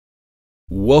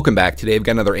Welcome back. Today I've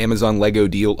got another Amazon Lego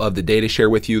deal of the day to share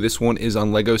with you. This one is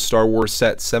on Lego Star Wars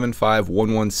set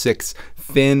 75116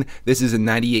 Finn. This is a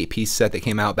 98-piece set that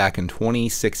came out back in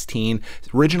 2016.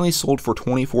 Originally sold for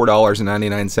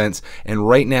 $24.99, and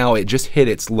right now it just hit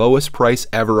its lowest price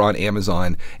ever on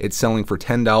Amazon. It's selling for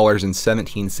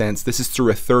 $10.17. This is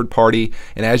through a third party,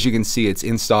 and as you can see, it's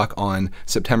in stock on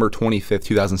September 25th,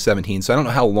 2017. So I don't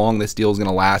know how long this deal is going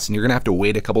to last, and you're going to have to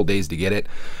wait a couple days to get it.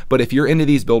 But if you're into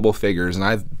these buildable figures, and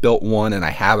I've built one and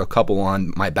I have a couple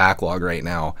on my backlog right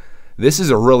now, this is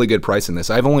a really good price in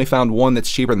this. I've only found one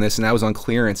that's cheaper than this, and that was on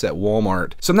clearance at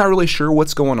Walmart. So I'm not really sure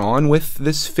what's going on with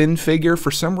this Finn figure. For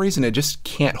some reason, it just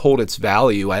can't hold its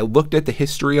value. I looked at the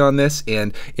history on this,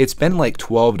 and it's been like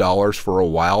 $12 for a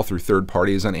while through third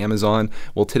parties on Amazon.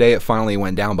 Well, today it finally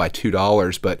went down by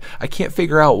 $2, but I can't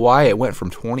figure out why it went from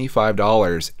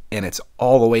 $25 and it's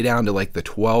all the way down to like the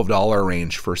 $12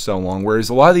 range for so long. Whereas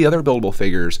a lot of the other buildable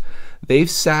figures, they've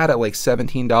sat at like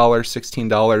 $17,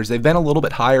 $16. They've been a little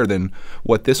bit higher than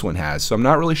what this one has. So I'm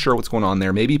not really sure what's going on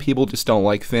there. Maybe people just don't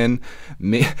like Finn.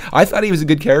 I thought he was a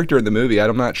good character in the movie.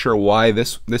 I'm not sure why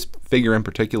this figure in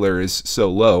particular is so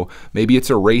low. Maybe it's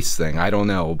a race thing. I don't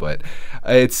know. But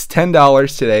it's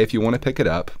 $10 today if you want to pick it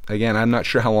up. Again, I'm not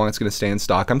sure how long it's going to stay in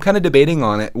stock. I'm kind of debating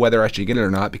on it whether I should get it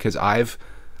or not, because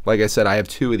like I said, I have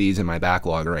two of these in my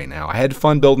backlog right now. I had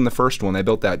fun building the first one. I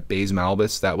built that Baze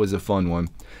Malbus. That was a fun one.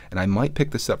 And I might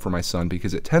pick this up for my son,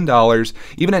 because at $10,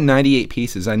 even at 98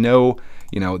 pieces, I know,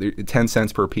 you know, 10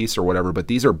 cents per piece or whatever, but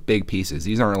these are big pieces.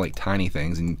 These aren't like tiny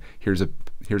things. And here's a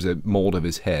mold of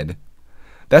his head.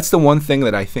 That's the one thing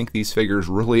that I think these figures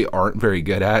really aren't very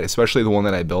good at, especially the one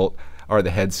that I built, are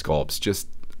the head sculpts. Just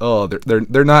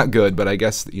they're not good, but I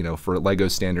guess, you know, for Lego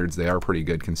standards, they are pretty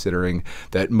good, considering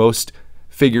that most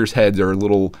figures' heads are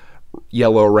little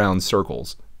yellow round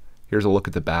circles. Here's a look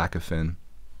at the back of Finn.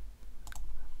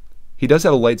 He does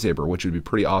have a lightsaber, which would be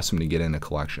pretty awesome to get in a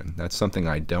collection. That's something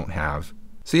I don't have.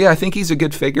 So yeah, I think he's a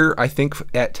good figure. I think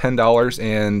at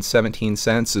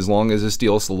 $10.17, as long as this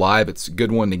deal is alive, it's a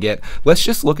good one to get. Let's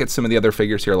just look at some of the other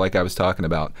figures here like I was talking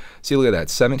about. See, look at that,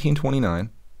 $17.29.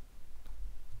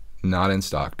 Not in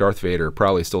stock. Darth Vader,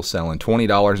 probably still selling,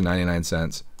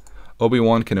 $20.99.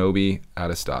 Obi-Wan Kenobi,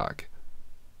 out of stock.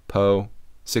 Poe,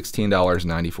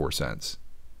 $16.94.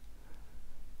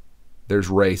 There's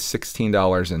Rey,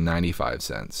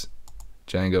 $16.95.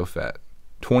 Jango Fett,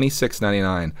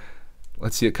 $26.99.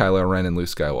 Let's see at Kylo Ren and Luke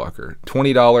Skywalker.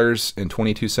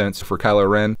 $20.22 for Kylo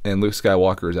Ren, and Luke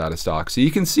Skywalker is out of stock. So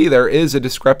you can see there is a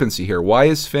discrepancy here. Why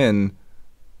is Finn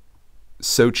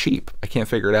so cheap? I can't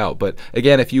figure it out. But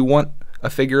again, if you want a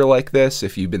figure like this,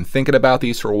 if you've been thinking about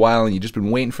these for a while and you've just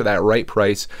been waiting for that right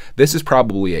price, this is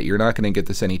probably it. You're not going to get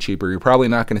this any cheaper. You're probably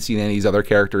not going to see any of these other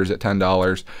characters at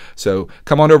 $10. So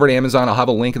come on over to Amazon. I'll have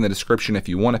a link in the description if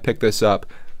you want to pick this up.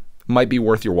 Might be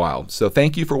worth your while. So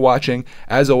thank you for watching.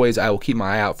 As always, I will keep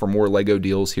my eye out for more Lego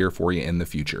deals here for you in the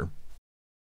future.